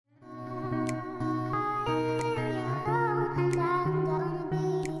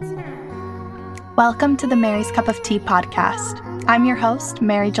Welcome to the Mary's Cup of Tea podcast. I'm your host,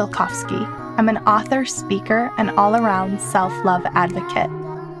 Mary Jelkovsky. I'm an author, speaker, and all-around self-love advocate.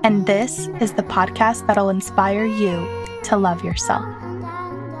 And this is the podcast that'll inspire you to love yourself.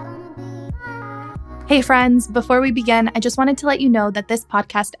 Hey friends, before we begin, I just wanted to let you know that this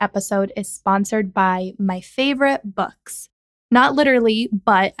podcast episode is sponsored by my favorite books. Not literally,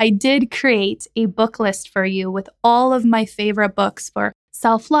 but I did create a book list for you with all of my favorite books for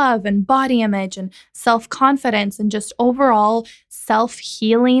self-love and body image and self-confidence and just overall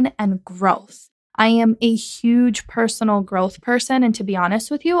self-healing and growth. I am a huge personal growth person, and to be honest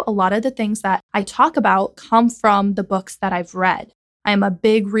with you, a lot of the things that I talk about come from the books that I've read. I am a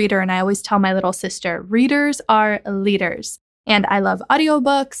big reader, and I always tell my little sister, readers are leaders. And I love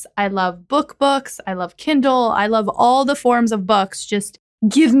audiobooks, I love books, I love Kindle, I love all the forms of books. Just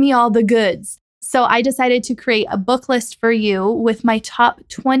give me all the goods. So I decided to create a book list for you with my top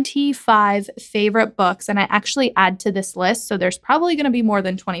 25 favorite books. And I actually add to this list, so there's probably going to be more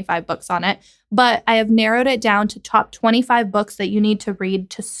than 25 books on it. But I have narrowed it down to top 25 books that you need to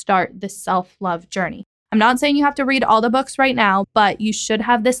read to start this self-love journey. I'm not saying you have to read all the books right now, but you should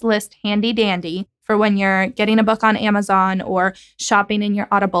have this list handy dandy for when you're getting a book on Amazon or shopping in your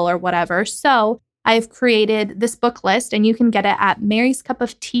Audible or whatever. So I've created this book list, and you can get it at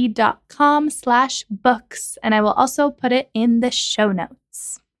maryscupoftea.com/books. And I will also put it in the show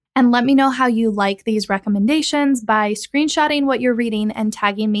notes. And let me know how you like these recommendations by screenshotting what you're reading and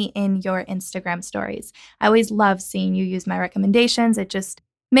tagging me in your Instagram stories. I always love seeing you use my recommendations. It just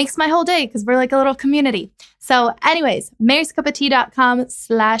makes my whole day because we're like a little community. So anyways,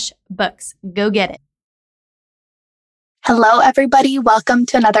 maryscupoftea.com/books. Go get it. Hello, everybody. Welcome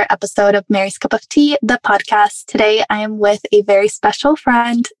to another episode of Mary's Cup of Tea, the podcast. Today, I am with a very special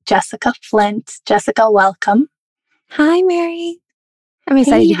friend, Jessica Flint. Jessica, welcome. Hi, Mary. I'm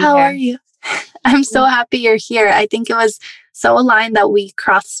excited to be here. How are you? I'm so happy you're here. I think it was so aligned that we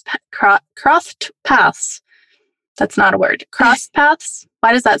crossed paths. That's not a word. Crossed paths.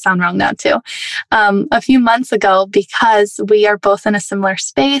 Why does that sound wrong now too? A few months ago, because we are both in a similar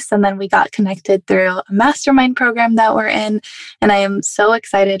space, and then we got connected through a mastermind program that we're in. And I am so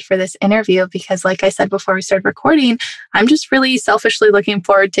excited for this interview because, like I said before we started recording, I'm just really selfishly looking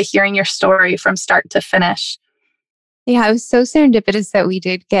forward to hearing your story from start to finish. Yeah, it was so serendipitous that we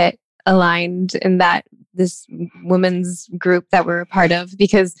did get aligned in this women's group that we're a part of,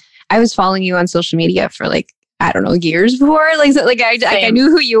 because I was following you on social media for I don't know, years before. I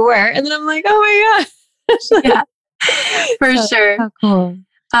knew who you were. And then I'm like, oh my gosh. Yeah, for sure. So cool.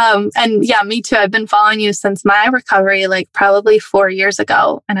 And yeah, me too. I've been following you since my recovery, probably 4 years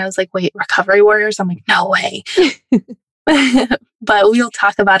ago. And I was like, wait, recovery warriors? I'm like, no way. But we'll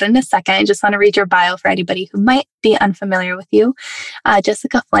talk about it in a second. I just want to read your bio for anybody who might be unfamiliar with you.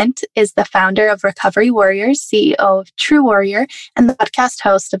 Jessica Flint is the founder of Recovery Warriors, CEO of True Warrior, and the podcast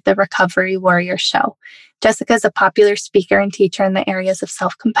host of the Recovery Warrior Show. Jessica is a popular speaker and teacher in the areas of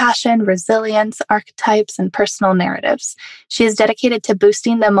self-compassion, resilience, archetypes, and personal narratives. She is dedicated to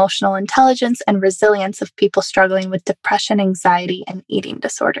boosting the emotional intelligence and resilience of people struggling with depression, anxiety, and eating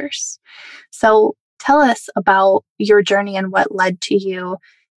disorders. So tell us about your journey and what led to you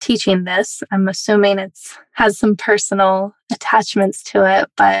teaching this. I'm assuming it has some personal attachments to it,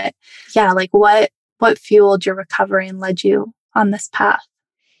 but yeah, what fueled your recovery and led you on this path?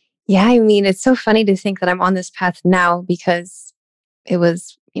 Yeah, I mean, it's so funny to think that I'm on this path now, because it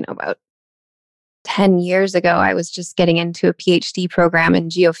was, about 10 years ago, I was just getting into a PhD program in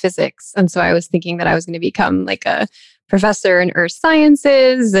geophysics. And so I was thinking that I was going to become a professor in earth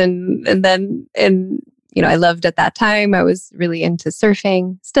sciences. And I loved at that time, I was really into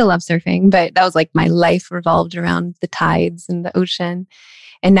surfing, still love surfing, but that was my life revolved around the tides and the ocean.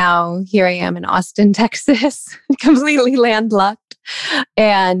 And now here I am in Austin, Texas, completely landlocked,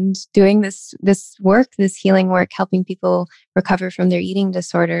 and doing this work, this healing work, helping people recover from their eating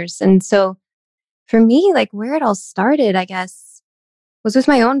disorders. And so for me, where it all started, I guess, was with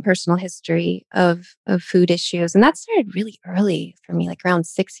my own personal history of food issues. And that started really early for me, around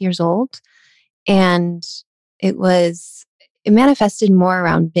 6 years old. And it manifested more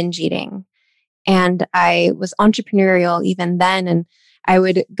around binge eating. And I was entrepreneurial even then. And I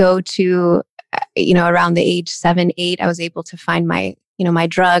would go to, around the age 7, 8, I was able to find my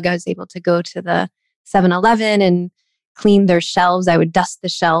drug. I was able to go to the 7-Eleven and clean their shelves. I would dust the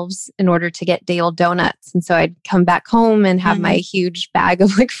shelves in order to get day-old donuts. And so I'd come back home and have my huge bag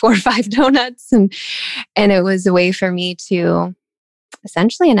of 4 or 5 donuts. And it was a way for me to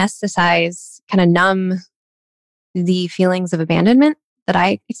essentially anesthetize, kind of numb the feelings of abandonment that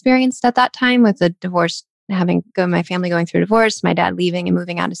I experienced at that time with the divorce, my family going through divorce, my dad leaving and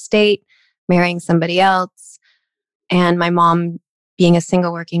moving out of state, marrying somebody else, and my mom being a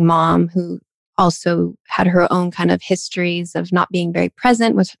single working mom who also had her own kind of histories of not being very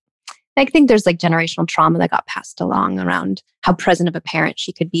present with. I think there's like generational trauma that got passed along around how present of a parent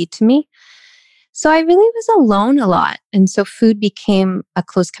she could be to me. So I really was alone a lot. And so food became a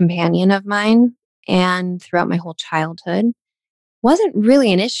close companion of mine. And throughout my whole childhood, wasn't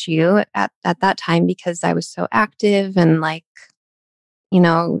really an issue at that time because I was so active and like,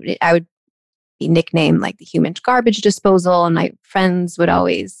 I would be nicknamed like the human garbage disposal. And my friends would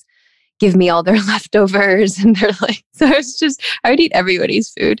always give me all their leftovers. And they're like, so I would eat everybody's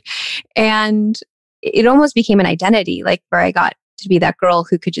food. And it almost became an identity, like where I got to be that girl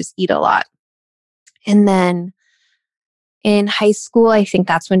who could just eat a lot. And then in high school, I think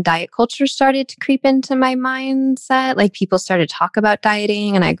that's when diet culture started to creep into my mindset. Like people started to talk about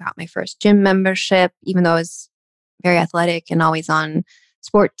dieting, and I got my first gym membership, even though I was very athletic and always on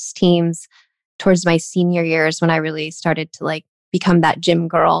sports teams. Towards my senior years when I really started to like become that gym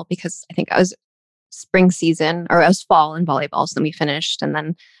girl, because I think I was spring season or I was fall in volleyball. So then we finished, and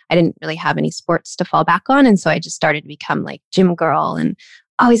then I didn't really have any sports to fall back on. And so I just started to become like gym girl and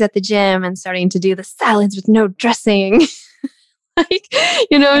always at the gym and starting to do the salads with no dressing.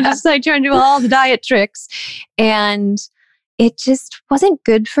 Just like trying to do all the diet tricks. And it just wasn't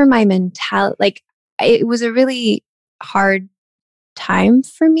good for my mentality. Like it was a really hard time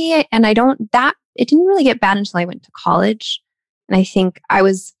for me. And it didn't really get bad until I went to college. And I think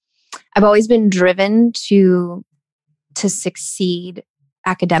I've always been driven to succeed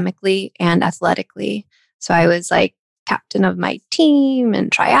academically and athletically. So I was like captain of my team and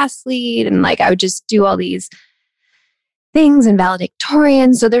triathlete. And like, I would just do all these things and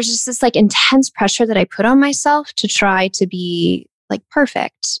valedictorian. So there's just this like intense pressure that I put on myself to try to be like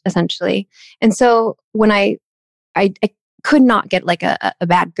perfect, essentially. And so when I could not get like a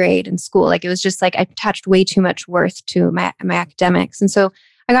bad grade in school, like it was just like I attached way too much worth to my academics. And so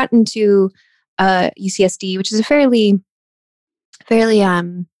I got into UCSD, which is a fairly,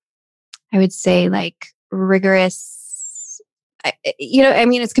 I would say like rigorous,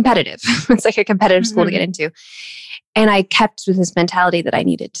 it's competitive. It's like a competitive school to get into. And I kept with this mentality that I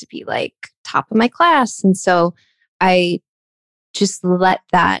needed to be like top of my class. And so I just let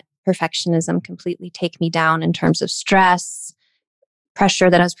that perfectionism completely take me down in terms of stress, pressure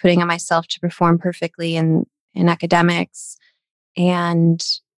that I was putting on myself to perform perfectly in academics. And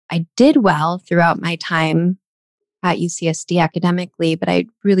I did well throughout my time at UCSD academically, but I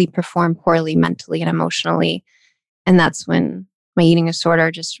really performed poorly mentally and emotionally. And that's when my eating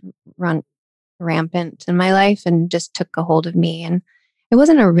disorder just run rampant in my life and just took a hold of me. And it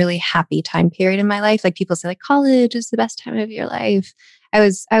wasn't a really happy time period in my life. Like people say like college is the best time of your life. I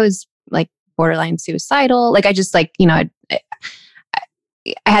was like borderline suicidal. Like I just like, I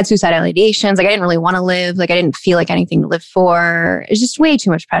had suicidal ideations. Like I didn't really want to live. Like I didn't feel like anything to live for. It's just way too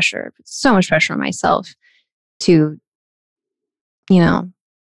much pressure. So much pressure on myself to,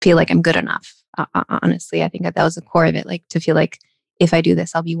 feel like I'm good enough. Honestly, I think that was the core of it. Like to feel like if I do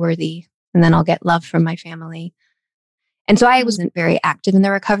this, I'll be worthy. And then I'll get love from my family. And so I wasn't very active in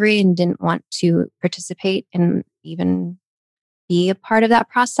the recovery and didn't want to participate and even be a part of that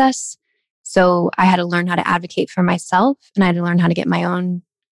process. So I had to learn how to advocate for myself, and I had to learn how to get my own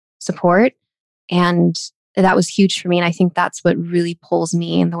support. And that was huge for me. And I think that's what really pulls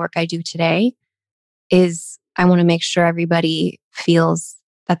me in the work I do today is I want to make sure everybody feels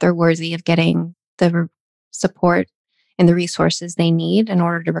that they're worthy of getting the support and the resources they need in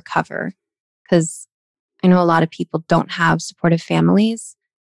order to recover. Because I know a lot of people don't have supportive families,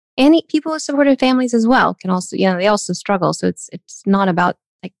 and people with supportive families as well can also, they also struggle. So it's not about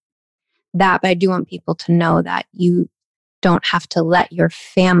like that, but I do want people to know that you don't have to let your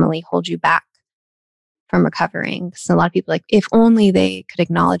family hold you back from recovering. So a lot of people like, if only they could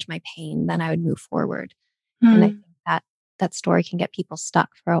acknowledge my pain, then I would move forward. And I think that story can get people stuck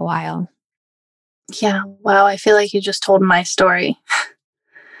for a while. Yeah. Wow. I feel like you just told my story.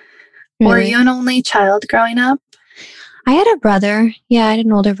 Really? Were you an only child growing up? I had a brother. Yeah, I had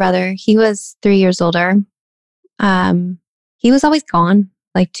an older brother. He was 3 years older. He was always gone,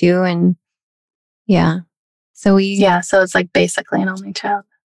 like too. And yeah. So so it's like basically an only child.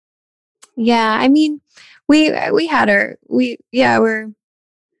 Yeah. I mean, we had her. We're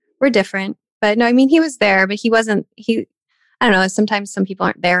different. But no, I mean, he was there, but I don't know. Sometimes some people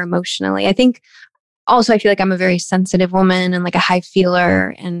aren't there emotionally. I think also I feel like I'm a very sensitive woman and like a high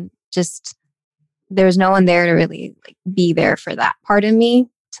feeler, and just there's no one there to really like be there for that part of me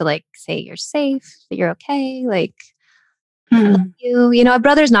to like say you're safe, that you're okay, like I love you. A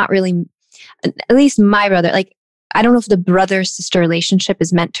brother's not really, at least my brother, like I don't know if the brother-sister relationship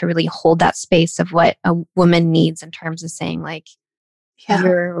is meant to really hold that space of what a woman needs in terms of saying like,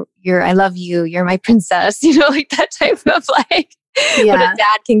 you're, I love you, you're my princess, like that type of like what a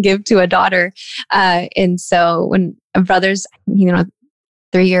dad can give to a daughter. And so when a brother's,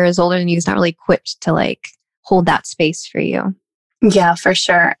 3 years older than you, is not really equipped to like hold that space for you. Yeah, for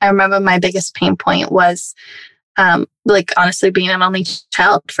sure. I remember my biggest pain point was like honestly being an only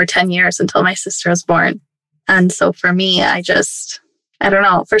child for 10 years until my sister was born. And so for me, I don't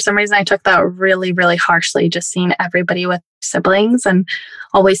know, for some reason I took that really, really harshly, just seeing everybody with siblings and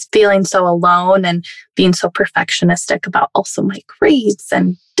always feeling so alone and being so perfectionistic about also my grades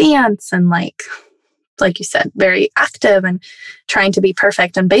and dance and like you said, very active and trying to be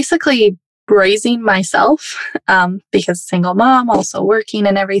perfect and basically raising myself because single mom, also working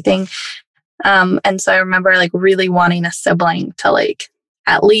and everything. And so I remember like really wanting a sibling to like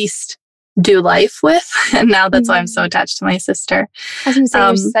at least do life with. And now that's why I'm so attached to my sister. I was going to say,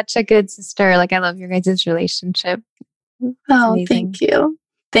 you're such a good sister. Like I love your guys' relationship. It's amazing. Thank you.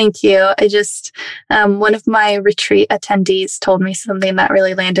 Thank you. I just, one of my retreat attendees told me something that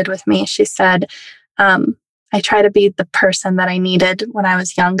really landed with me. She said, I try to be the person that I needed when I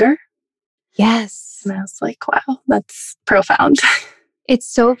was younger. Yes. And I was like, wow, that's profound. It's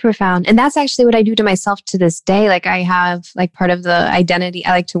so profound. And that's actually what I do to myself to this day. Like I have like part of the identity.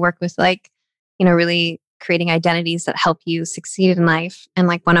 I like to work with like, really creating identities that help you succeed in life. And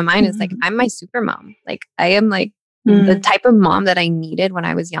like one of mine is like, I'm my super mom. Like I am like the type of mom that I needed when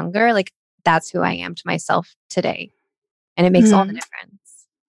I was younger. Like that's who I am to myself today. And it makes all the difference.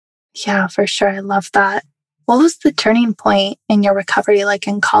 Yeah, for sure. I love that. What was the turning point in your recovery, like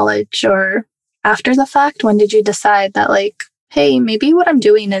in college or after the fact? When did you decide that like, hey, maybe what I'm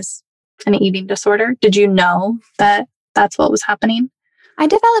doing is an eating disorder? Did you know that that's what was happening? I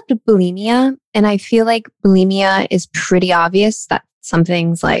developed bulimia, and I feel like bulimia is pretty obvious that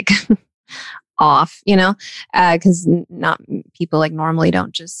something's like off, because not people like normally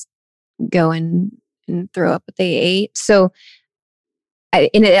don't just go and throw up what they ate. So, and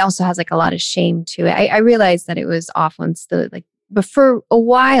it also has like a lot of shame to it. I realized that it was off once but for a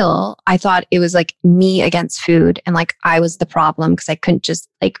while, I thought it was like me against food and like I was the problem because I couldn't just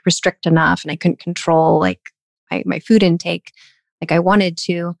like restrict enough and I couldn't control like my food intake like I wanted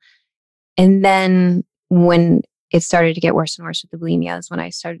to. And then when it started to get worse and worse with the bulimia is when I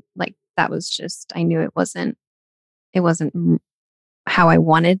started like, that was just, I knew it wasn't how I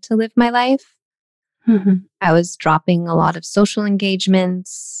wanted to live my life. I was dropping a lot of social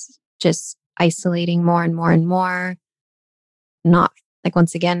engagements, just isolating more and more and more. Not like,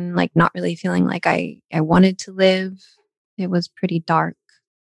 once again, like not really feeling like I wanted to live. It was pretty dark.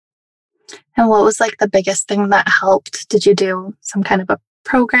 And what was like the biggest thing that helped? Did you do some kind of a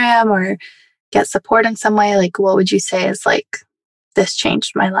program or get support in some way? Like, what would you say is like, this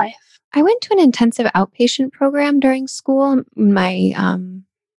changed my life? I went to an intensive outpatient program during school.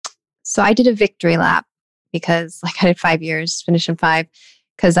 So I did a victory lap because like I did 5 years, finished in 5,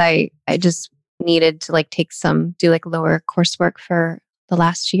 because I just needed to like do like lower coursework for the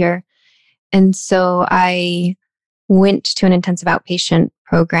last year. And so I went to an intensive outpatient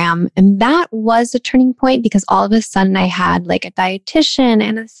program, and that was a turning point because all of a sudden I had like a dietitian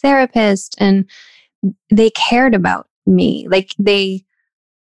and a therapist, and they cared about me. Like they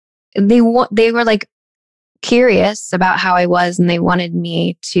were like curious about how I was, and they wanted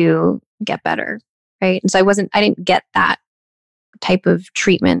me to get better. Right. And so I didn't get that type of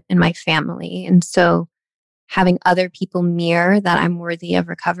treatment in my family. And so having other people mirror that I'm worthy of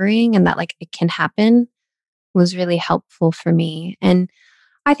recovering and that like it can happen was really helpful for me. And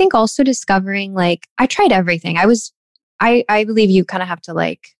I think also discovering like I tried everything. I believe you kind of have to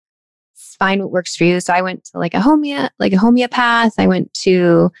like find what works for you. So I went to like a homeopath. I would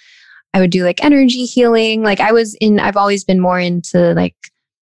do like energy healing. Like I've always been more into like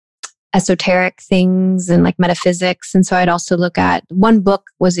esoteric things and like metaphysics. And so I'd also look at, one book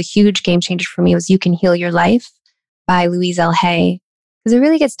was a huge game changer for me, was You Can Heal Your Life by Louise L. Hay. Because it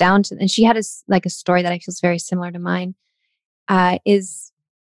really gets down to, and she had a story that I feel is very similar to mine,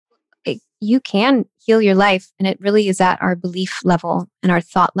 you can heal your life. And it really is at our belief level and our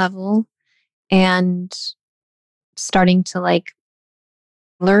thought level, and starting to like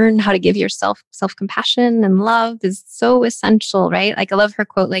learn how to give yourself self-compassion and love is so essential, right? Like I love her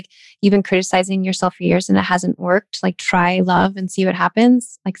quote, like, you've been criticizing yourself for years and it hasn't worked. Like try love and see what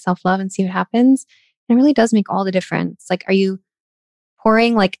happens, like self-love and see what happens. And it really does make all the difference. Like, are you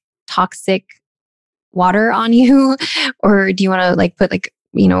pouring like toxic water on you? Or do you want to like put like,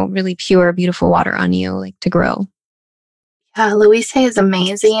 really pure, beautiful water on you, like to grow? Yeah, Louise Hay is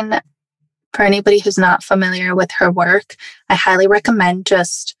amazing. For anybody who's not familiar with her work, I highly recommend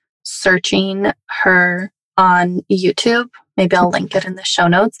just searching her on YouTube. Maybe I'll link it in the show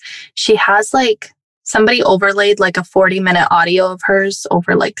notes. She has like somebody overlaid like a 40-minute audio of hers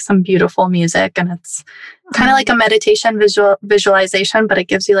over like some beautiful music. And it's kind of like a meditation visualization, but it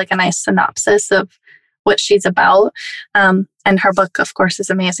gives you like a nice synopsis of what she's about. And her book, of course, is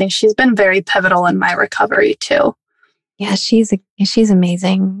amazing. She's been very pivotal in my recovery too. Yeah, she's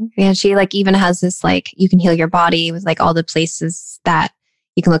amazing. Yeah, she like even has this like you can heal your body with like all the places that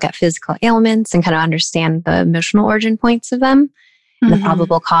you can look at physical ailments and kind of understand the emotional origin points of them, and the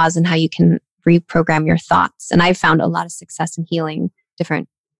probable cause, and how you can reprogram your thoughts. And I've found a lot of success in healing different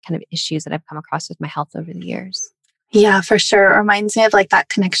kind of issues that I've come across with my health over the years. Yeah, for sure. It reminds me of like that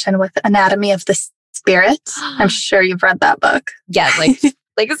connection with Anatomy of the Spirit. I'm sure you've read that book. Yeah,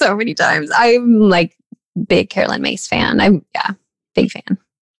 like so many times. I'm like big Caroline Myss fan. Big fan.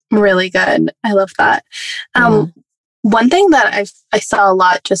 Really good. I love that. One thing that I saw a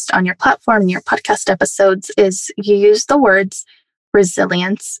lot just on your platform and your podcast episodes is you use the words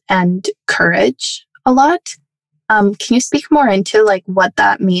resilience and courage a lot. Can you speak more into like what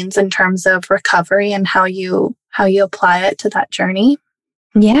that means in terms of recovery and how you apply it to that journey?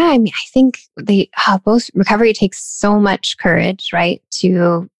 Yeah, I mean, I think both recovery takes so much courage, right?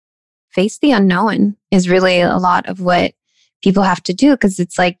 To face the unknown is really a lot of what people have to do, because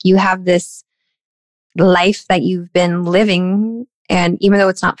it's like you have this life that you've been living, and even though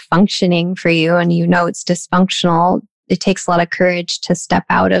it's not functioning for you and you know it's dysfunctional, it takes a lot of courage to step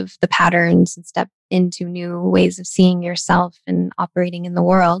out of the patterns and step into new ways of seeing yourself and operating in the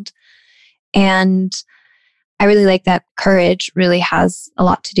world. And I really like that courage really has a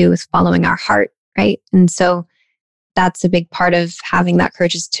lot to do with following our heart, right? And so that's a big part of having that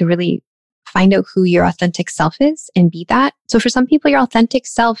courage, is to really find out who your authentic self is and be that. So for some people, your authentic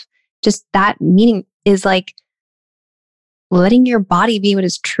self, just that meaning is like letting your body be what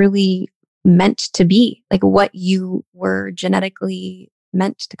is truly meant to be, like what you were genetically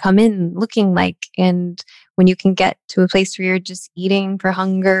meant to come in looking like. And when you can get to a place where you're just eating for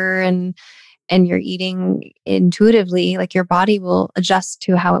hunger and you're eating intuitively, like your body will adjust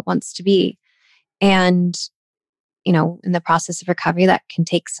to how it wants to be. And you know, in the process of recovery, that can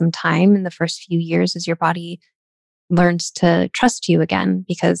take some time in the first few years as your body learns to trust you again,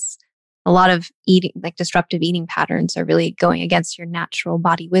 because a lot of eating, like disruptive eating patterns, are really going against your natural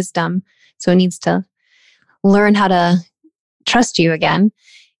body wisdom. So it needs to learn how to trust you again.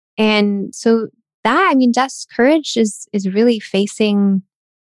 And so that's courage is really facing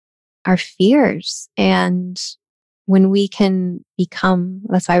our fears. And when we can become,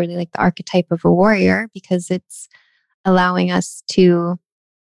 that's why I really like the archetype of a warrior, because it's allowing us to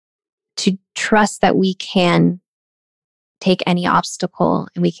trust that we can take any obstacle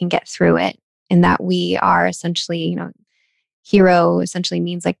and we can get through it, and that we are essentially, hero essentially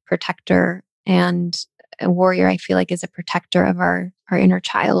means like protector, and a warrior I feel like is a protector of our inner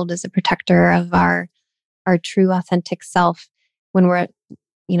child, is a protector of our true authentic self when we're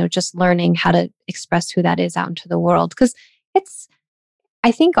just learning how to express who that is out into the world. Because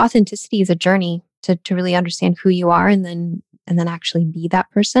I think authenticity is a journey to really understand who you are and then actually be that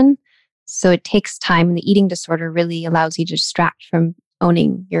person. So it takes time, and the eating disorder really allows you to distract from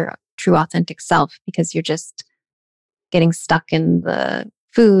owning your true authentic self, because you're just getting stuck in the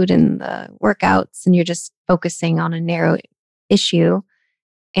food and the workouts, and you're just focusing on a narrow issue,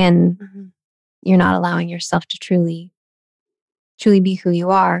 and you're not allowing yourself to truly be who you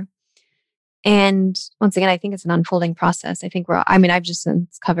are. And once again, I think it's an unfolding process. I think I've just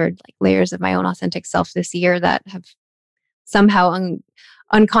uncovered like layers of my own authentic self this year that have somehow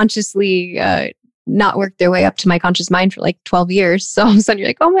unconsciously not worked their way up to my conscious mind for like 12 years. So all of a sudden you're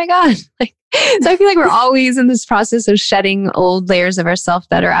like, oh my God. So I feel like we're always in this process of shedding old layers of ourselves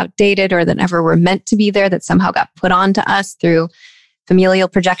that are outdated or that never were meant to be there, that somehow got put onto us through familial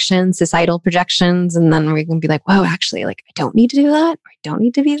projections, societal projections. And then we can be like, whoa, actually, like, I don't need to do that. Or I don't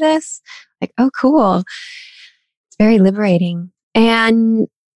need to be this. Like, oh, cool. It's very liberating. And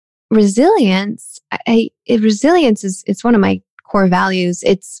resilience, resilience is one of my core values.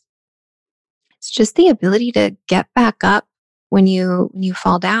 It's just the ability to get back up when you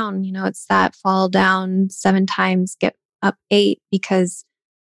fall down. It's that fall down 7 times, get up 8, because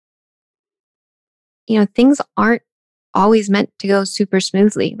things aren't always meant to go super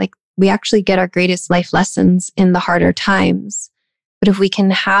smoothly. Like, we actually get our greatest life lessons in the harder times. But if we can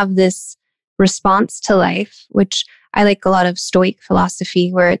have this response to life, which I like a lot of Stoic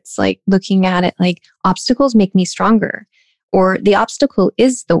philosophy, where it's like looking at it like obstacles make me stronger, or the obstacle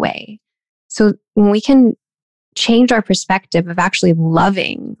is the way. So when we can change our perspective of actually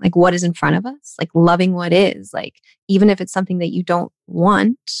loving like what is in front of us, like loving what is, like even if it's something that you don't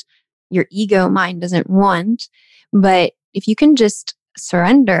want, your ego mind doesn't want, but if you can just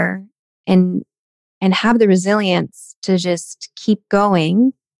surrender and have the resilience to just keep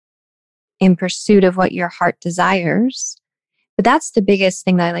going in pursuit of what your heart desires. But that's the biggest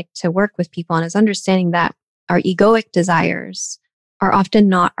thing that I like to work with people on, is understanding that our egoic desires are often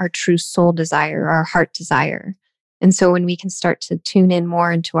not our true soul desire or our heart desire. And so when we can start to tune in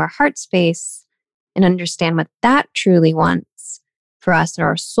more into our heart space and understand what that truly wants for us, or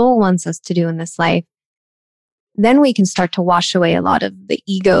our soul wants us to do in this life, then we can start to wash away a lot of the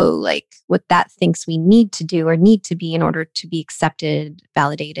ego, like what that thinks we need to do or need to be in order to be accepted,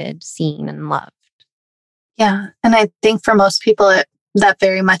 validated, seen, and loved. Yeah. And I think for most people, that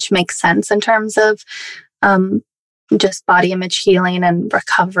very much makes sense in terms of just body image healing and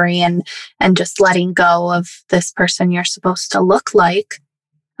recovery and just letting go of this person you're supposed to look like.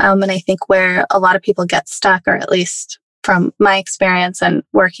 And I think where a lot of people get stuck, or at least from my experience and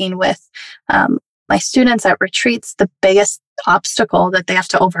working with my students at retreats, the biggest obstacle that they have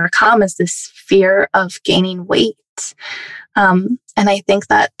to overcome is this fear of gaining weight. And I think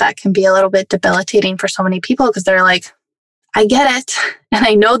that can be a little bit debilitating for so many people, because they're like, I get it. And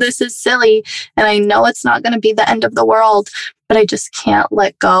I know this is silly. And I know it's not going to be the end of the world, but I just can't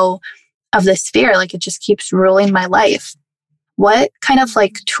let go of this fear. Like, it just keeps ruling my life. What kind of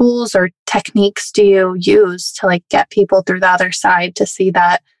like tools or techniques do you use to like get people through the other side to see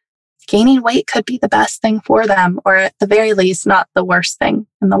that gaining weight could be the best thing for them, or at the very least, not the worst thing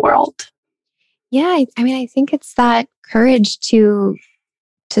in the world? Yeah, I mean, I think it's that courage to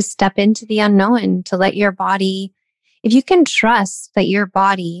step into the unknown, to let your body, if you can trust that your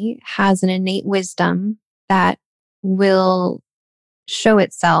body has an innate wisdom that will show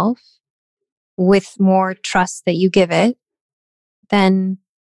itself with more trust that you give it, then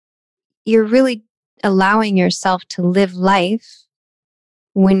you're really allowing yourself to live life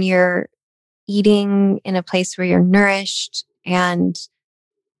when you're eating in a place where you're nourished. And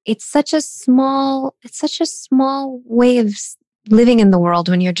it's such a small way of living in the world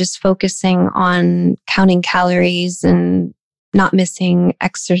when you're just focusing on counting calories and not missing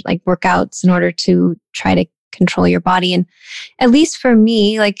exercise, like workouts, in order to try to control your body. And at least for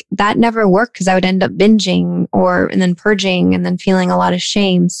me, like that never worked, because I would end up binging and then purging and then feeling a lot of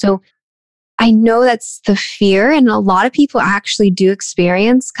shame. So I know that's the fear, and a lot of people actually do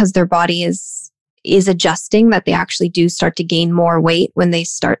experience, because their body is adjusting, that they actually do start to gain more weight when they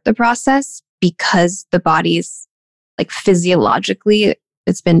start the process, because the body's like physiologically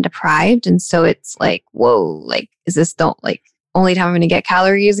it's been deprived. And so it's like, whoa, like, is this the like only time I'm going to get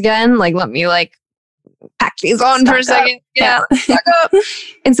calories again? Like, let me like pack these on for a second. Yeah. Stuck up.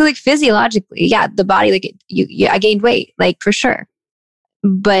 And so like physiologically, yeah, the body, like I gained weight, like for sure.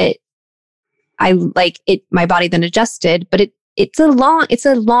 But I like it, my body then adjusted, but it's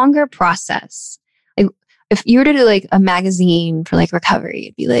a longer process. Like if you were to do like a magazine for like recovery,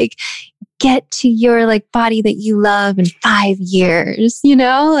 it'd be like, get to your like body that you love in 5 years, you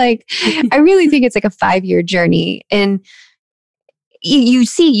know? Like I really think it's like a 5-year journey. And you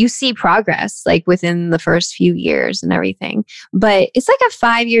see progress like within the first few years and everything. But it's like a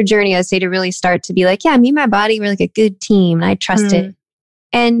 5-year journey, I'd say, to really start to be like, yeah, me and my body, we're like a good team and I trust it.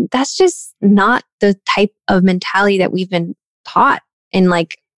 And that's just not the type of mentality that we've been taught. And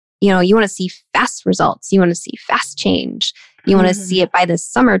like, you know, you want to see fast results. You want to see fast change. You want to see it by the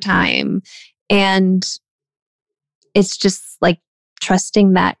summertime. And it's just like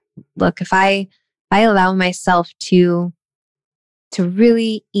trusting that, look, if I allow myself to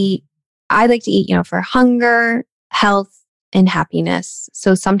really eat, I like to eat, you know, for hunger, health, and happiness.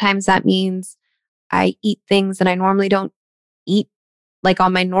 So sometimes that means I eat things that I normally don't eat, like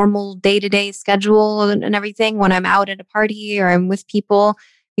on my normal day-to-day schedule and everything, when I'm out at a party or I'm with people,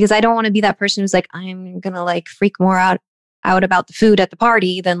 because I don't want to be that person who's like, I'm going to like freak more out about the food at the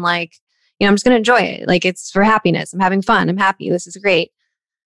party than like, you know, I'm just going to enjoy it. Like it's for happiness. I'm having fun. I'm happy. This is great.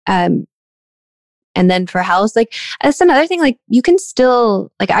 And then for health, like that's another thing, like you can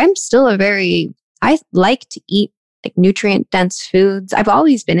still, like I like to eat like nutrient dense foods. I've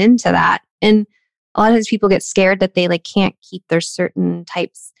always been into that. And a lot of times people get scared that they like can't keep their certain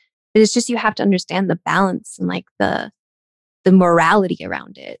types, but it's just, you have to understand the balance and like the morality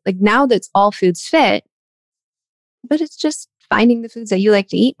around it. Like now that's all foods fit, but it's just finding the foods that you like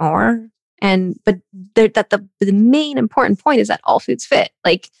to eat more. But the main important point is that all foods fit.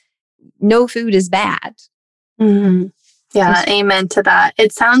 Like no food is bad. Yeah, amen to that.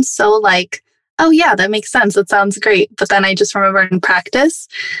 It sounds so like oh yeah, that makes sense. It sounds great. But then I just remember in practice,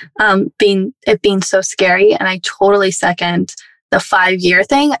 being so scary. And I totally second the 5-year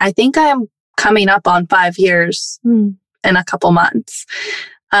thing. I think I'm coming up on 5 years in a couple months.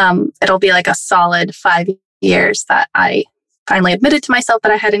 It'll be like a solid 5 years that I finally admitted to myself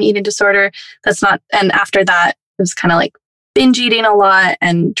that I had an eating disorder. And after that, it was kind of like binge eating a lot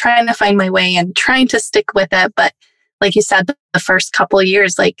and trying to find my way and trying to stick with it. But like you said, the first couple of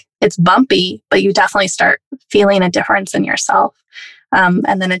years, like it's bumpy, but you definitely start feeling a difference in yourself.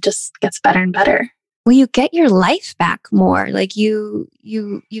 And then it just gets better and better. Well, you get your life back more. Like you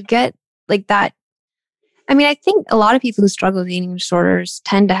get like that. I mean, I think a lot of people who struggle with eating disorders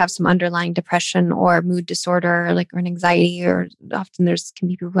tend to have some underlying depression or mood disorder, or an anxiety, or often can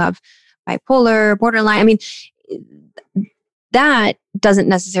be people who have bipolar, borderline. I mean, that doesn't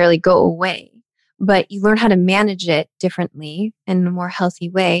necessarily go away, but you learn how to manage it differently in a more healthy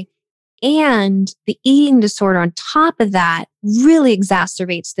way. And the eating disorder on top of that really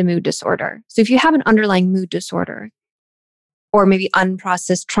exacerbates the mood disorder. So if you have an underlying mood disorder, or maybe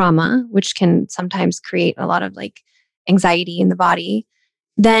unprocessed trauma, which can sometimes create a lot of anxiety in the body,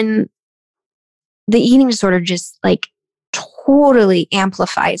 then the eating disorder just totally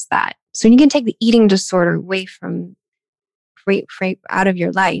amplifies that. So when you can take the eating disorder away from right out of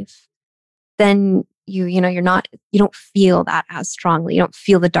your life, then you don't feel that as strongly. You don't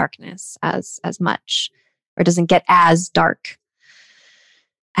feel the darkness as much, or it doesn't get as dark,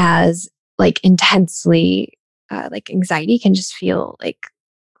 as intensely. Anxiety can just feel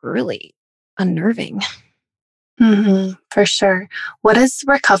really unnerving. Mm-hmm, for sure. What does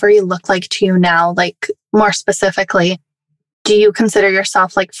recovery look like to you now? More specifically, do you consider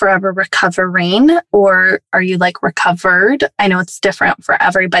yourself forever recovering, or are you recovered? I know it's different for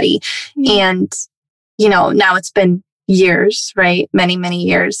everybody. Mm-hmm. And, now it's been years, right? Many, many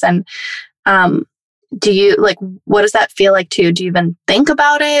years. And, do you what does that feel like to you? Do you even think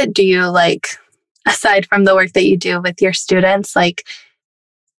about it? Do you aside from the work that you do with your students, do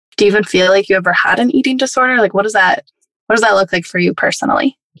you even feel like you ever had an eating disorder? What does that look like for you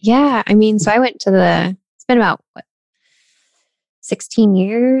personally? Yeah. I mean, so I went to it's been about 15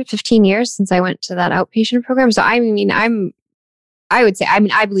 years since I went to that outpatient program. So I mean, I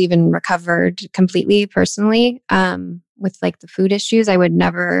believe in recovered completely personally. With the food issues, I would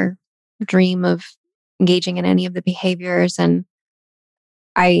never dream of engaging in any of the behaviors. And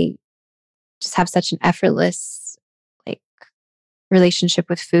I just have such an effortless relationship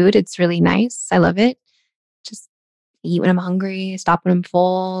with food. It's really nice. I love it. Just eat when I'm hungry, stop when I'm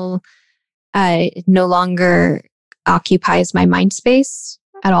full. It no longer occupies my mind space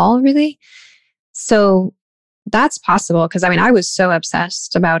at all, really. So that's possible because I was so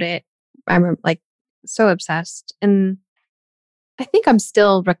obsessed about it. I remember so obsessed. And I think I'm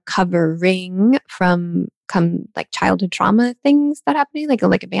still recovering from childhood trauma things that happened,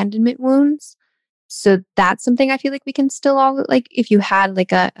 like abandonment wounds. So that's something I feel like we can still all if you had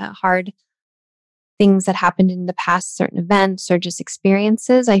a hard things that happened in the past, certain events or just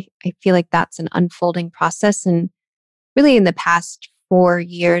experiences, I feel like that's an unfolding process. And really in the past 4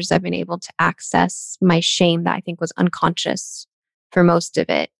 years, I've been able to access my shame that I think was unconscious for most of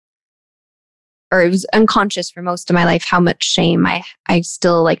it. Or it was unconscious for most of my life, how much shame I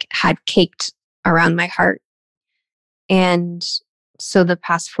still had caked around my heart. And so the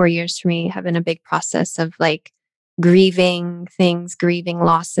past 4 years for me have been a big process of grieving things, grieving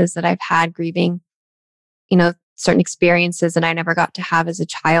losses that I've had, grieving, certain experiences that I never got to have as a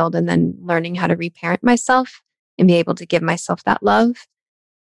child, and then learning how to reparent myself and be able to give myself that love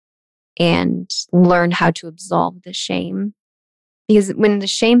and learn how to absolve the shame. Because when the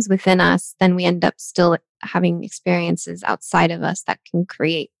shame's within us, then we end up still having experiences outside of us that can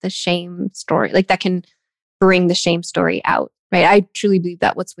create the shame story, that can bring the shame story out, right? I truly believe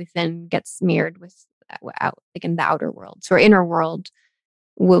that what's within gets mirrored out, in the outer world. So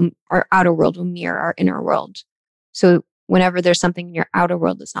our outer world will mirror our inner world. So whenever there's something in your outer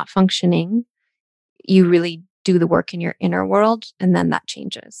world that's not functioning, you really do the work in your inner world, and then that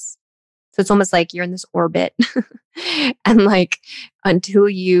changes. So it's almost like you're in this orbit and until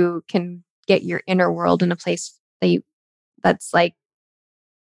you can get your inner world in a place that's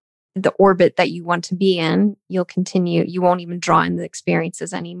the orbit that you want to be in, you'll continue. You won't even draw in the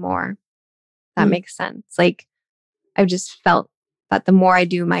experiences anymore. That makes sense. I've just felt that the more I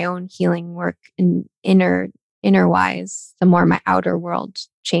do my own healing work in inner wise, the more my outer world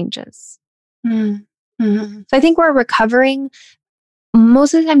changes. Mm-hmm. So I think we're recovering.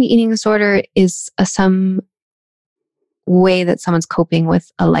 Most of the time, the eating disorder is some way that someone's coping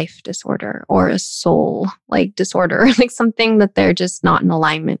with a life disorder or a soul disorder, something that they're just not in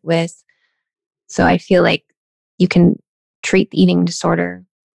alignment with. So I feel like you can treat the eating disorder,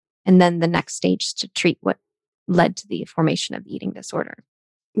 and then the next stage is to treat what led to the formation of the eating disorder.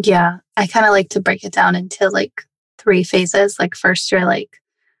 Yeah. I kind of like to break it down into like 3 phases. Like first you're like,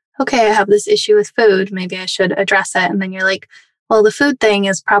 okay, I have this issue with food. Maybe I should address it. And then you're like, well, the food thing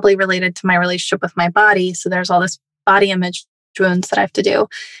is probably related to my relationship with my body. So there's all this body image wounds that I have to do.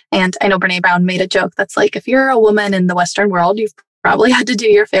 And I know Brene Brown made a joke that's like, if you're a woman in the Western world, you've probably had to do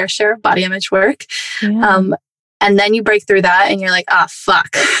your fair share of body image work. Yeah. And then you break through that and you're like, ah,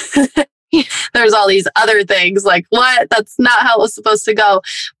 fuck. There's all these other things. Like, what? That's not how it was supposed to go.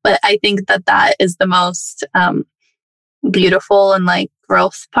 But I think that that is the most beautiful and like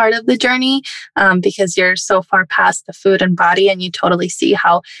growth part of the journey, because you're so far past the food and body and you totally see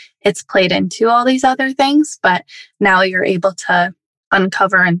how it's played into all these other things. But now you're able to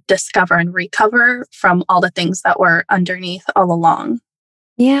uncover and discover and recover from all the things that were underneath all along.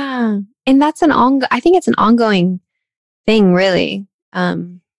 Yeah. And that's I think it's an ongoing thing, really.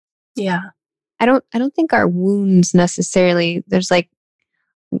 Yeah. I don't think our wounds necessarily, there's like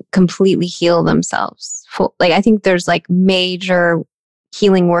completely heal themselves. Like, I think there's like major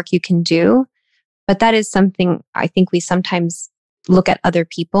healing work you can do, but that is something I think we sometimes look at other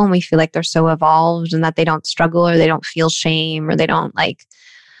people and we feel like they're so evolved and that they don't struggle or they don't feel shame or they don't like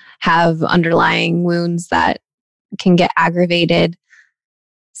have underlying wounds that can get aggravated.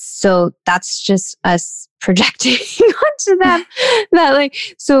 So that's just us projecting onto them. That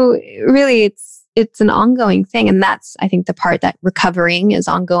like, so really it's an ongoing thing. And that's, I think, the part that recovering is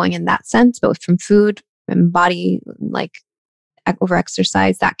ongoing in that sense, both from food and body, like over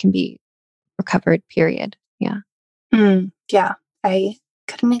exercise, that can be recovered, period. Yeah. Yeah. I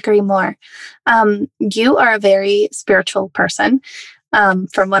couldn't agree more. You are a very spiritual person.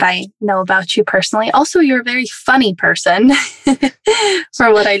 From what I know about you personally. Also, you're a very funny person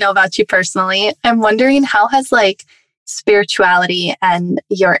from what I know about you personally. I'm wondering, how has like spirituality and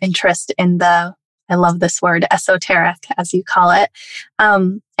your interest in the, I love this word, esoteric, as you call it,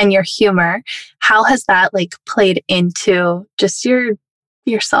 and your humor, how has that like played into just your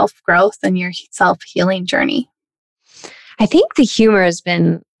self-growth and your self-healing journey? I think the humor has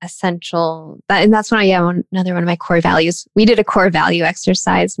been essential. And that's another one of my core values. We did a core value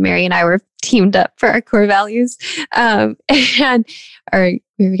exercise. Mary and I were teamed up for our core values. Or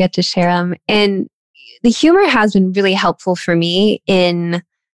we get to share them. And the humor has been really helpful for me in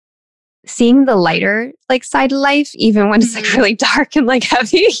seeing the lighter like side of life, even when it's like really dark and like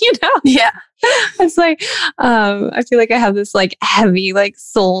heavy, Yeah. It's like, I feel like I have this like heavy like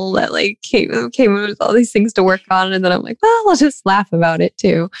soul that like came with all these things to work on. And then I'm like, well, I'll just laugh about it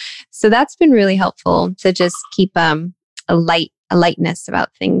too. So that's been really helpful to just keep a lightness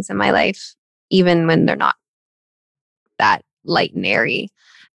about things in my life, even when they're not that light and airy.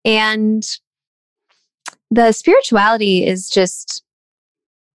 And the spirituality is just,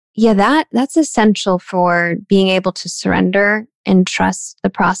 yeah, that's essential for being able to surrender and trust the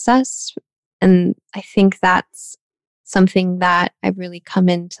process. And I think that's something that I've really come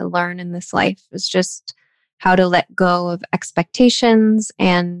in to learn in this life, is just how to let go of expectations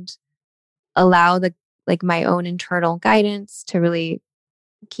and allow my own internal guidance to really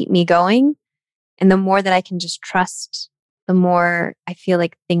keep me going. And the more that I can just trust, the more I feel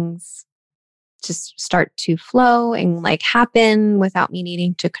like things just start to flow and like happen without me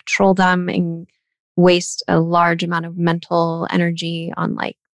needing to control them and waste a large amount of mental energy on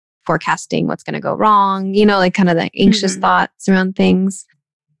like forecasting what's going to go wrong, like kind of the anxious thoughts around things.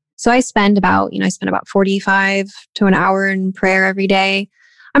 So I spend about 45 to an hour in prayer every day.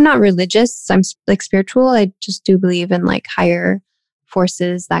 I'm not religious. I'm like spiritual. I just do believe in like higher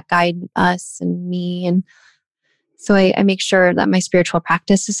forces that guide us and me. And so I make sure that my spiritual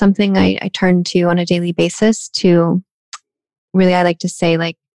practice is something I turn to on a daily basis to really, I like to say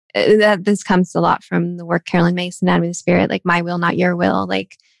like, that this comes a lot from the work Carolyn Myss, Anatomy of the Spirit, like my will, not your will.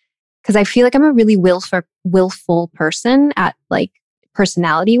 Like, because I feel like I'm a really willful person at like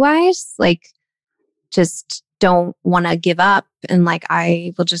personality wise, like just don't want to give up. And like,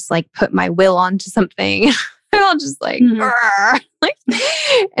 I will just like put my will onto something. And I'll just like, like,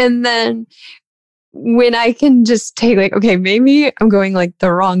 and then when I can just take like, okay, maybe I'm going like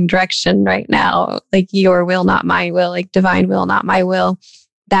the wrong direction right now, like your will, not my will, like divine will, not my will.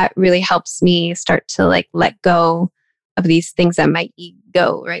 That really helps me start to like let go of these things that my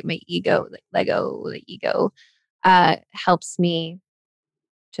ego, right? My ego, like Lego, the ego, helps me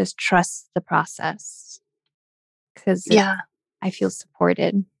just trust the process because I feel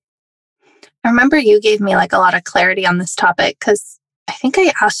supported. I remember you gave me like a lot of clarity on this topic because I think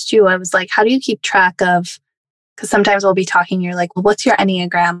I asked you, I was like, how do you keep track of, because sometimes we'll be talking, you're like, well, what's your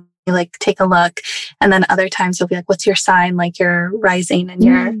Enneagram like take a look. And then other times you'll be like, what's your sign? Like you're rising and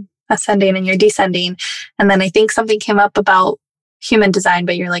you're ascending and you're descending. And then I think something came up about human design,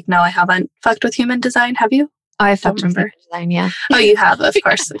 but you're like, no, I haven't fucked with human design. Have you? Oh, I fucked with human design, yeah. Oh, you have, of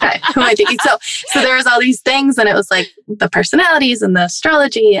course. Okay. Who am I thinking? So there was all these things, and it was like the personalities and the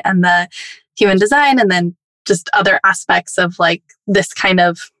astrology and the human design, and then just other aspects of like this kind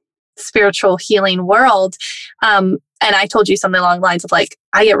of spiritual healing world. And I told you something along the lines of like,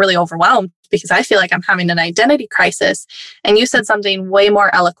 I get really overwhelmed because I feel like I'm having an identity crisis. And you said something way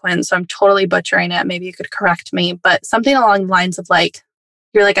more eloquent. So I'm totally butchering it. Maybe you could correct me, but something along the lines of like,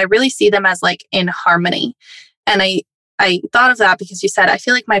 you're like, I really see them as like in harmony. And I thought of that because you said, I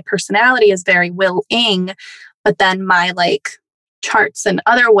feel like my personality is very willing, but then my like charts and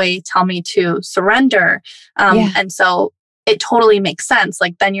other way tell me to surrender. And so it totally makes sense.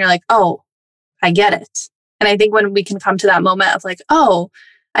 Like, then you're like, oh, I get it. And I think when we can come to that moment of like, oh,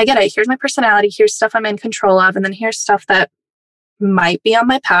 I get it. Here's my personality. Here's stuff I'm in control of. And then here's stuff that might be on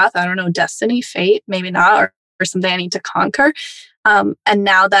my path. I don't know, destiny, fate, maybe not, or something I need to conquer. And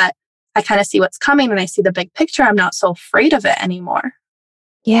now that I kind of see what's coming and I see the big picture, I'm not so afraid of it anymore.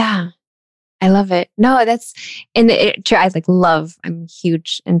 Yeah. I love it. No, I'm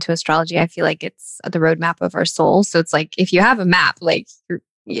huge into astrology. I feel like it's the roadmap of our soul. So it's like, if you have a map, like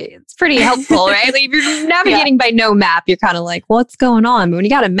it's pretty helpful, right? Like if you're navigating by no map, you're kind of like, what's going on? But when you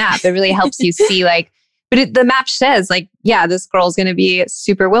got a map, it really helps you see like, the map says like, yeah, this girl's going to be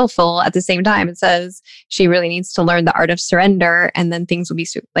super willful. At the same time, it says she really needs to learn the art of surrender, and then things will be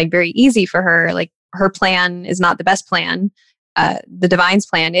like very easy for her. Like her plan is not the best plan. The divine's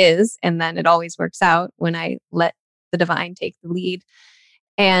plan is, and then it always works out when I let the divine take the lead.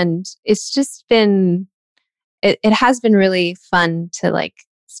 And it's just been, it has been really fun to like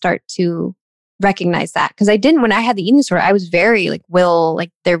start to recognize that. Because when I had the eating disorder, I was very like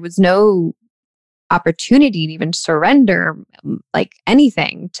there was no opportunity to even surrender like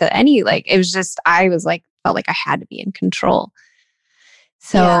anything to any, like, it was just, I was like, felt like I had to be in control.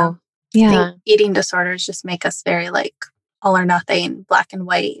 So yeah. I think eating disorders just make us very like all or nothing, black and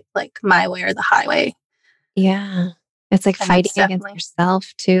white, like my way or the highway. Yeah. It's like fighting against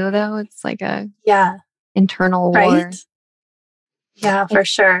yourself too, though. It's like a internal war. Yeah, for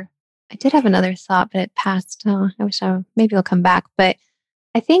sure. I did have another thought, but it passed. Oh, I wish maybe it'll come back. But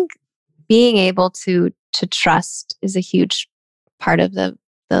I think being able to trust is a huge part of the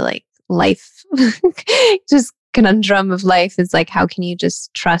like life, just conundrum of life is like, how can you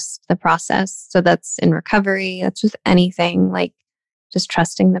just trust the process? So that's in recovery. That's with anything, like just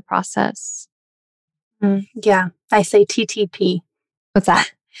trusting the process. Yeah. I say TTP. What's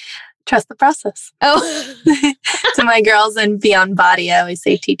that? Trust the process. Oh. To my girls in Beyond Body, I always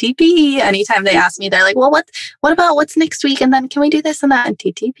say TTP. Anytime they ask me, they're like, well, what about what's next week? And then can we do this and that? And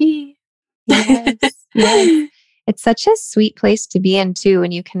TTP. Yes. It's such a sweet place to be in too,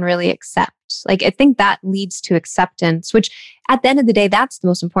 when you can really accept. Like, I think that leads to acceptance, which at the end of the day, that's the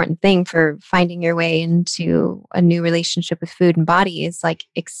most important thing for finding your way into a new relationship with food and body, is like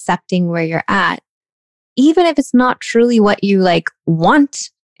accepting where you're at, even if it's not truly what you like want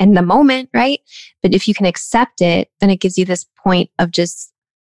in the moment, right? But if you can accept it, then it gives you this point of just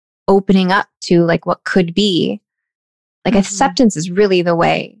opening up to like what could be. Like acceptance is really the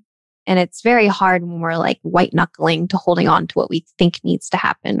way. And it's very hard when we're like white knuckling to holding on to what we think needs to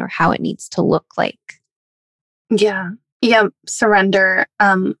happen or how it needs to look like. Yeah. Yeah. Surrender.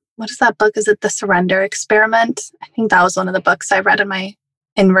 What is that book? Is it The Surrender Experiment? I think that was one of the books I read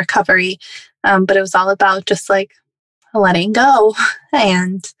in recovery. But it was all about just like letting go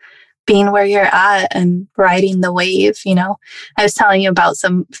and being where you're at and riding the wave. You know, I was telling you about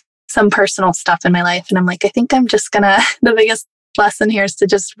some personal stuff in my life, and I'm like, I think I'm just the biggest lesson here is to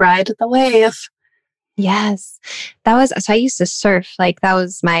just ride the wave. Yes. So I used to surf. Like that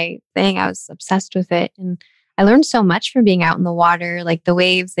was my thing. I was obsessed with it. And I learned so much from being out in the water. Like the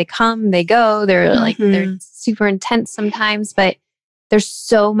waves, they come, they go. They're like, they're super intense sometimes, but there's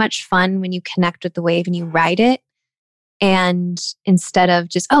so much fun when you connect with the wave and you ride it. And instead of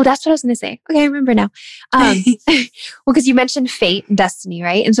just, oh, that's what I was going to say. Okay, I remember now. Well, because you mentioned fate and destiny,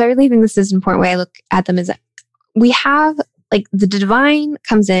 right? And so I really think this is an important way I look at them, is that we have like the divine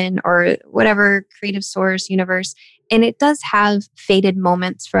comes in, or whatever creative source, universe, and it does have fated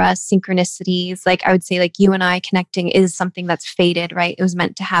moments for us, synchronicities. Like I would say like you and I connecting is something that's fated, right? It was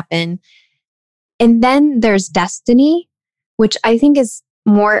meant to happen. And then there's destiny, which I think is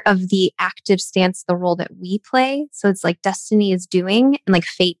more of the active stance, the role that we play. So it's like destiny is doing and like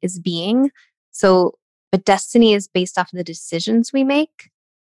fate is being. So, but destiny is based off of the decisions we make.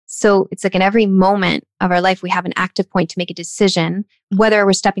 So it's like in every moment of our life, we have an active point to make a decision, whether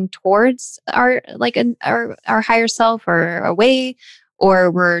we're stepping towards our higher self or away,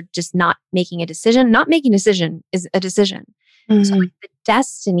 or we're just not making a decision. Not making a decision is a decision. Mm-hmm. So like the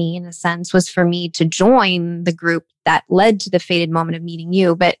destiny, in a sense, was for me to join the group that led to the fated moment of meeting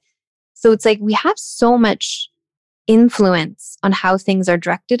you. But so it's like we have so much influence on how things are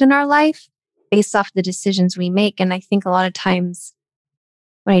directed in our life based off the decisions we make. And I think a lot of times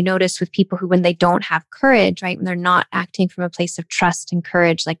what I notice with people who, when they don't have courage, right, when they're not acting from a place of trust and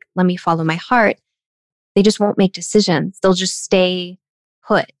courage, like, let me follow my heart, they just won't make decisions. They'll just stay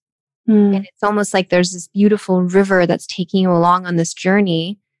put. And it's almost like there's this beautiful river that's taking you along on this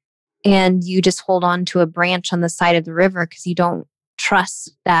journey, and you just hold on to a branch on the side of the river because you don't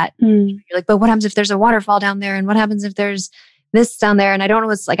trust that. You're like, but what happens if there's a waterfall down there? And what happens if there's this down there? And I don't know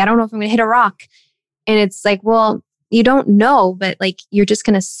what's like, I don't know if I'm going to hit a rock. And it's like, well, you don't know, but like, you're just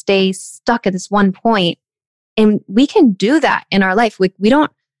going to stay stuck at this one point. And we can do that in our life. We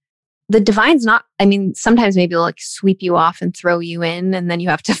don't, the divine's not, I mean, sometimes maybe it'll like sweep you off and throw you in, and then you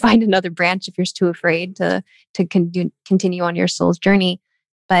have to find another branch if you're too afraid to continue on your soul's journey.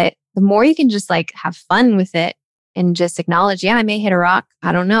 But the more you can just like have fun with it and just acknowledge, yeah, I may hit a rock,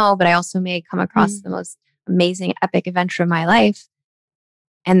 I don't know, but I also may come across the most amazing, epic adventure of my life.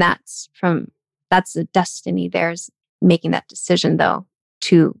 And that's the destiny. There's making that decision though,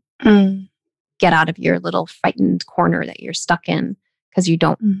 to get out of your little frightened corner that you're stuck in because you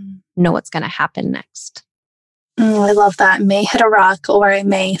don't know what's going to happen next. I love that. May hit a rock, or I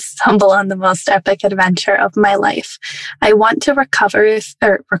may stumble on the most epic adventure of my life. I want to recover.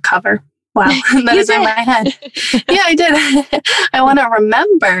 Wow, that is in my head. Yeah, I did. I want to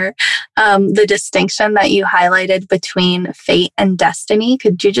remember the distinction that you highlighted between fate and destiny.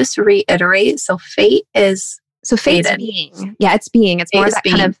 Could you just reiterate? So fate is... So fate's being. Yeah, it's being. It's more of that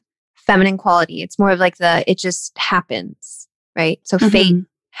kind of feminine quality. It's more of like it just happens, right? So fate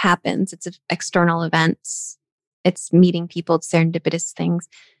happens. It's external events. It's meeting people. It's serendipitous things,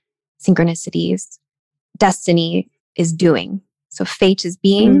 synchronicities. Destiny is doing. So fate is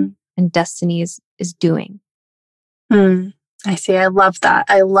being and destiny is doing. I see. I love that.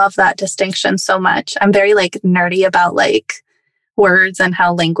 I love that distinction so much. I'm very like nerdy about like words and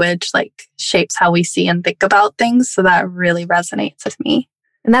how language like shapes how we see and think about things. So that really resonates with me.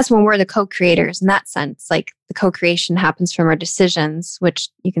 And that's when we're the co-creators in that sense. Like the co-creation happens from our decisions, which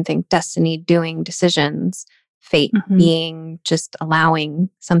you can think destiny doing decisions, fate being just allowing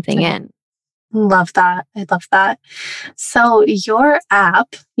something in. Love that. I love that. So your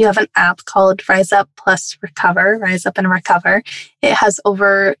app, you have an app called Rise Up Plus Recover, Rise Up and Recover. It has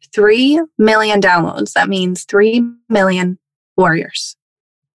over 3 million downloads. That means 3 million warriors,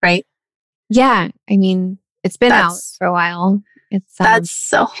 right? Yeah. I mean, it's been out for a while. That's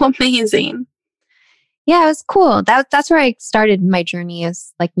so amazing. Yeah, it was cool. That's where I started my journey,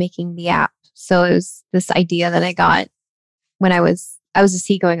 is like making the app. So it was this idea that I got when I was a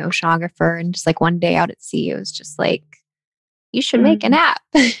seagoing oceanographer, and just like one day out at sea, it was just like, you should make an app.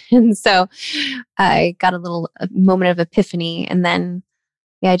 And so I got a moment of epiphany, and then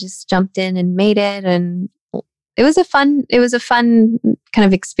I just jumped in and made it. And it was a fun kind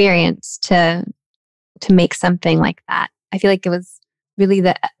of experience to make something like that. I feel like it was really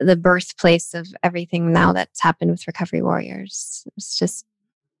the birthplace of everything now that's happened with Recovery Warriors. It's just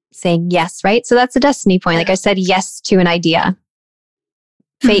saying yes, right? So that's a destiny point. Like I said yes to an idea.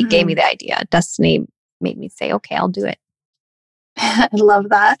 Fate gave me the idea. Destiny made me say, okay, I'll do it. I love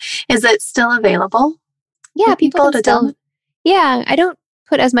that. Is it still available? Yeah, people to still. Yeah, I don't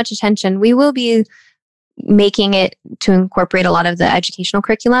put as much attention. We will be making it to incorporate a lot of the educational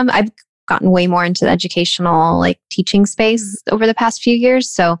curriculum. I've gotten way more into the educational like teaching space over the past few years.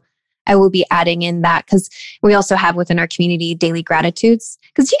 So I will be adding in that, because we also have within our community daily gratitudes.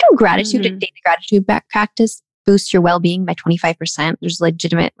 Because gratitude and daily gratitude practice boosts your well-being by 25%. There's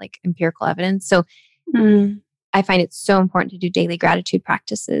legitimate like empirical evidence. So I find it so important to do daily gratitude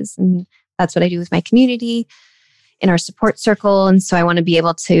practices. And that's what I do with my community in our support circle. And so I want to be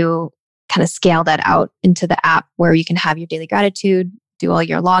able to kind of scale that out into the app where you can have your daily gratitude, do all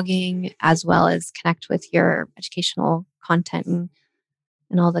your logging, as well as connect with your educational content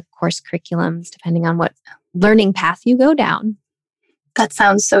and all the course curriculums, depending on what learning path you go down. That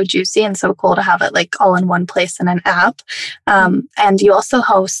sounds so juicy and so cool to have it like all in one place in an app. And you also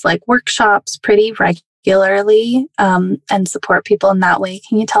host like workshops pretty regularly and support people in that way.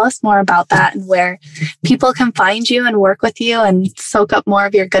 Can you tell us more about that and where people can find you and work with you and soak up more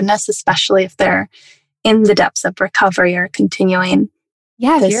of your goodness, especially if they're in the depths of recovery or continuing?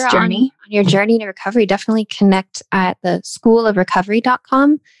 Yeah, if this you're journey? on your journey to recovery, definitely connect at the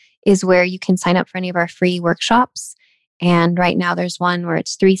schoolofrecovery.com is where you can sign up for any of our free workshops. And right now there's one where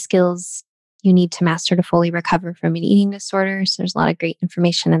it's 3 skills you need to master to fully recover from an eating disorder. So there's a lot of great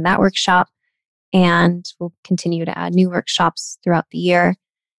information in that workshop. And we'll continue to add new workshops throughout the year.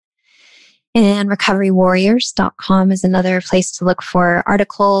 And recoverywarriors.com is another place to look for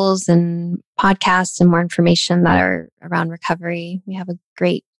articles and podcasts and more information that are around recovery. We have a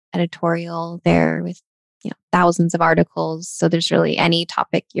great editorial there with thousands of articles. So there's really any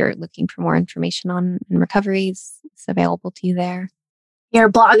topic you're looking for more information on in recovery is available to you there. Your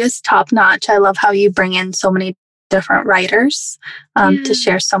blog is top notch. I love how you bring in so many different writers to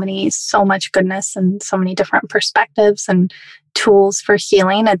share so much goodness and so many different perspectives and tools for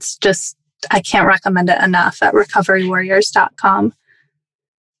healing. It's just, I can't recommend it enough at recoverywarriors.com.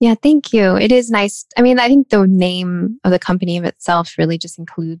 Yeah, thank you. It is nice. I mean, I think the name of the company of itself really just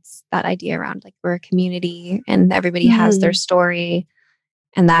includes that idea around like we're a community and everybody has their story.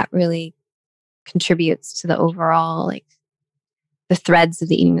 And that really contributes to the overall, like the threads of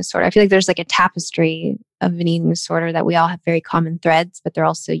the eating disorder. I feel like there's like a tapestry of an eating disorder that we all have very common threads, but they're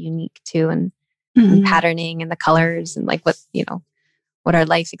also unique too. And patterning and the colors and like what our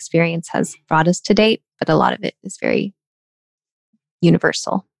life experience has brought us to date. But a lot of it is very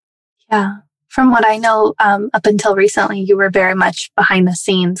universal. Yeah. From what I know, up until recently, you were very much behind the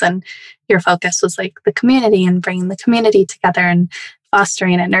scenes and your focus was like the community and bringing the community together and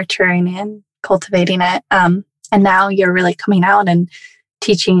fostering and nurturing and cultivating it. And now you're really coming out and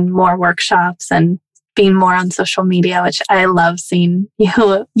teaching more workshops and being more on social media, which I love seeing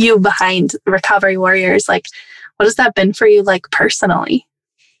you behind Recovery Warriors. Like, what has that been for you, like personally?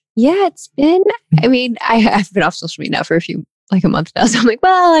 Yeah, it's been, I mean, I've been off social media now for a month now. So I'm like,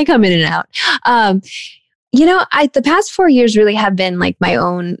 well, I come in and out. The past 4 years really have been like my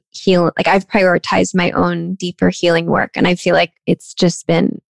own heal. Like I've prioritized my own deeper healing work. And I feel like it's just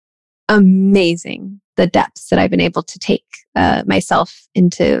been amazing, the depths that I've been able to take myself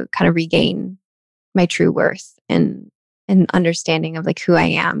into kind of regain my true worth and understanding of like who I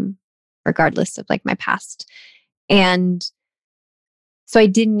am, regardless of like my past. And so I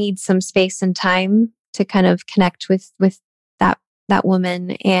did need some space and time to kind of connect with that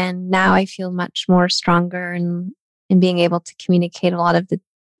woman. And now I feel much more stronger in being able to communicate a lot of the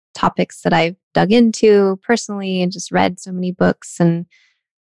topics that I've dug into personally and just read so many books and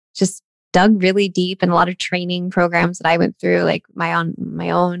just dug really deep in a lot of training programs that I went through, like my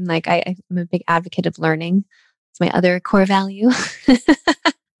own. Like I'm a big advocate of learning. It's my other core value.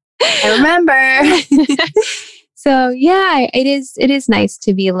 I remember. So yeah, it is nice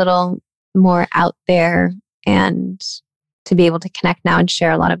to be a little more out there and to be able to connect now and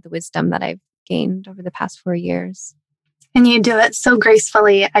share a lot of the wisdom that I've gained over the past 4 years. And you do it so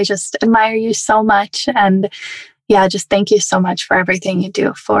gracefully. I just admire you so much. And yeah, just thank you so much for everything you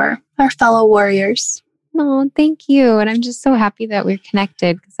do for our fellow warriors. No, thank you. And I'm just so happy that we're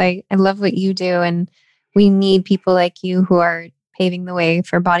connected because I love what you do. And we need people like you who are paving the way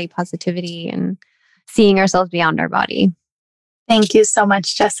for body positivity and seeing ourselves beyond our body. Thank you so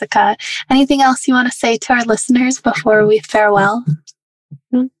much, Jessica. Anything else you want to say to our listeners before we farewell?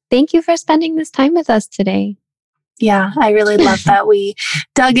 Thank you for spending this time with us today. Yeah, I really love that we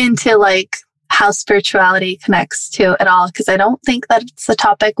dug into like how spirituality connects to it all, because I don't think that it's a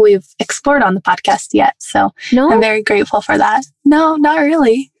topic we've explored on the podcast yet. So I'm very grateful for that. No, not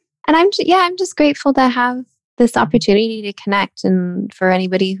really. And I'm just grateful to have this opportunity to connect. And for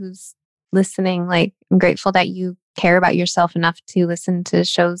anybody who's listening, like I'm grateful that you care about yourself enough to listen to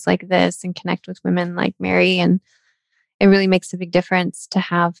shows like this and connect with women like Mary. And it really makes a big difference to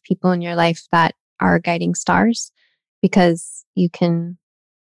have people in your life that are guiding stars, because you can,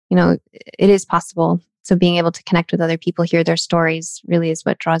 it is possible. So being able to connect with other people, hear their stories, really is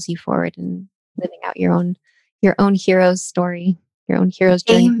what draws you forward and living out your own hero's story, your own hero's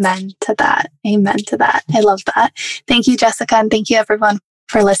journey. Amen to that. Amen to that. I love that. Thank you, Jessica. And thank you everyone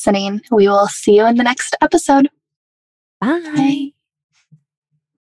for listening. We will see you in the next episode. Bye.